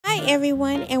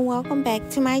everyone, and welcome back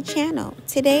to my channel.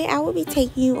 Today I will be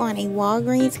taking you on a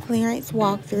Walgreens clearance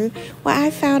walkthrough where I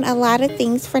found a lot of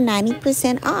things for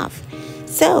 90% off.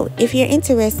 So if you're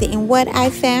interested in what I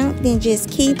found, then just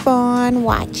keep on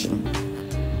watching.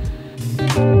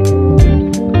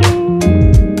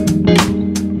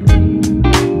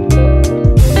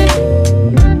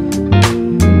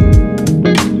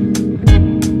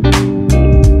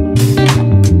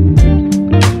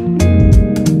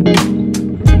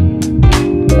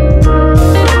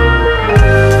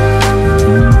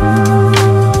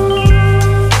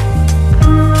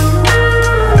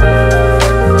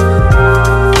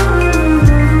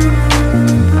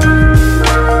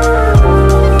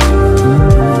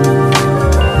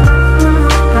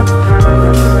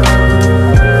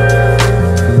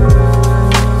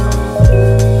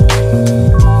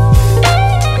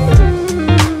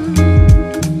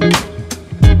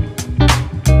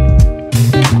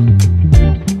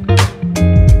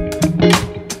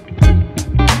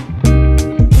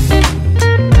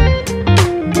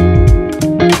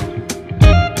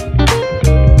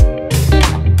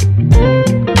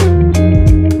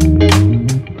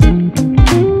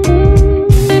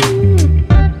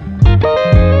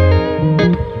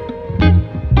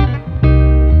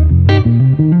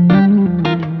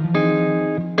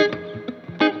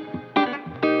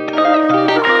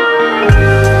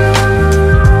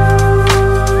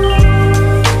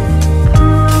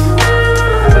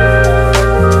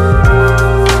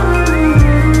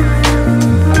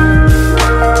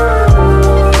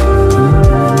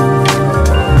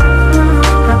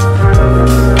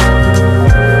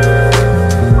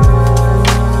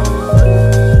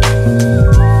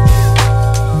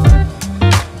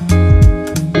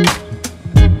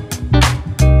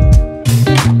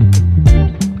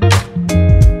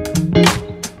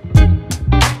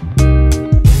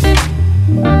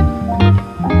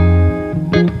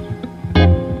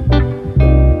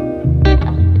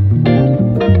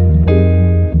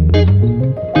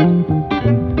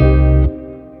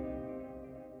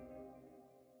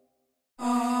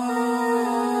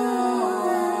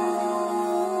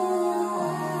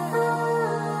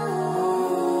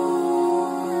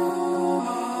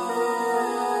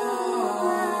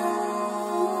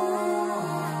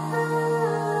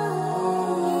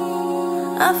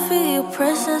 I feel your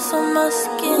presence on my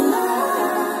skin.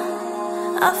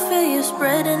 I feel you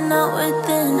spreading out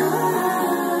within.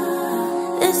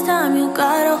 This time you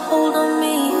got a hold on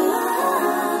me,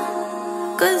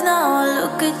 'cause now I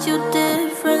look at you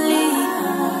differently.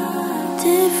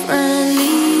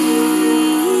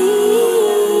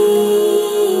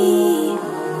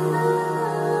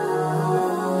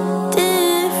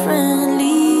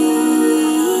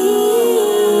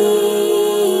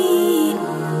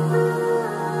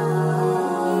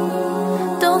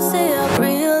 Don't say I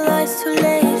realized too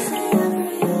late.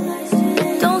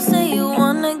 Don't say you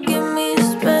wanna give me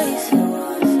space.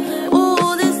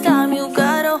 Ooh, this time you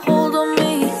got a hold on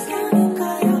me,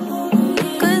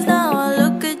 'cause now I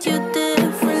look at you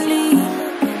differently.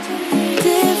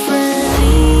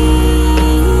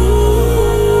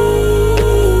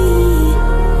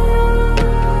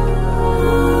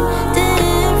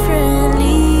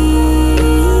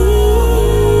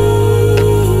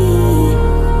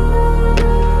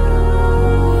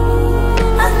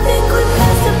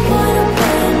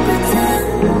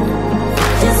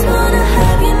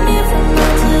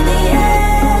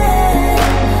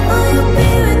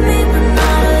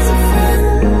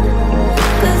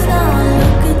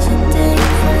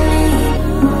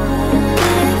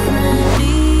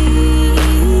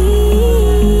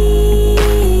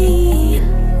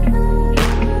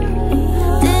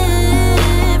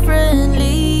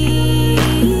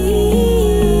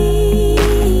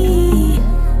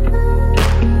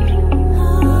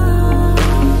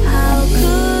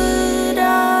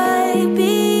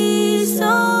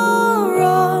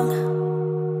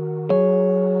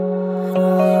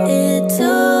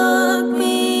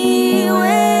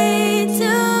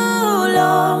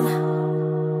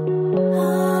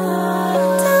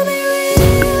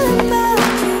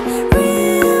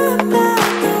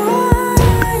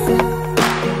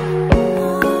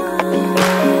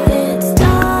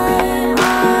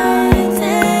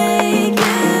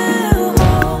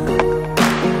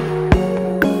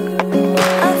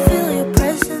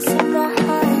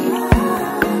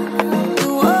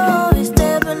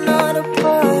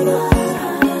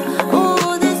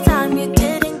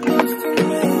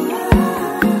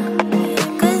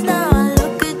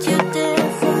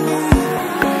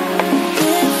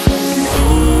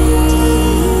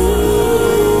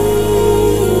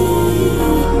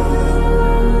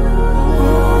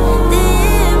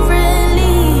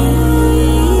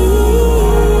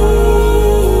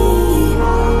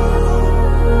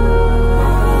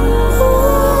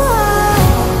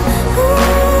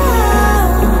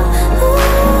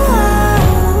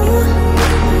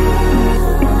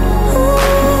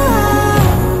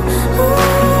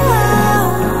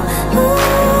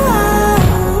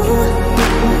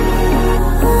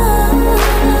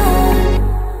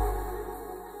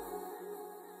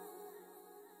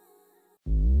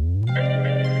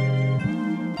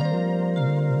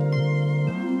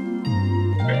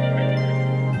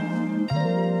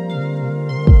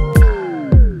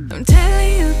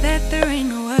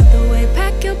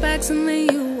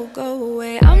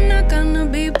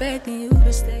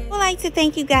 like to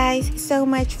thank you guys so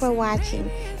much for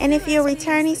watching. And if you're a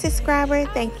returning subscriber,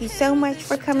 thank you so much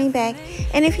for coming back.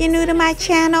 And if you're new to my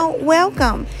channel,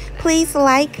 welcome. Please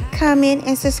like, comment,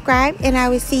 and subscribe. And I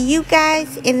will see you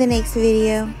guys in the next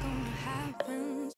video.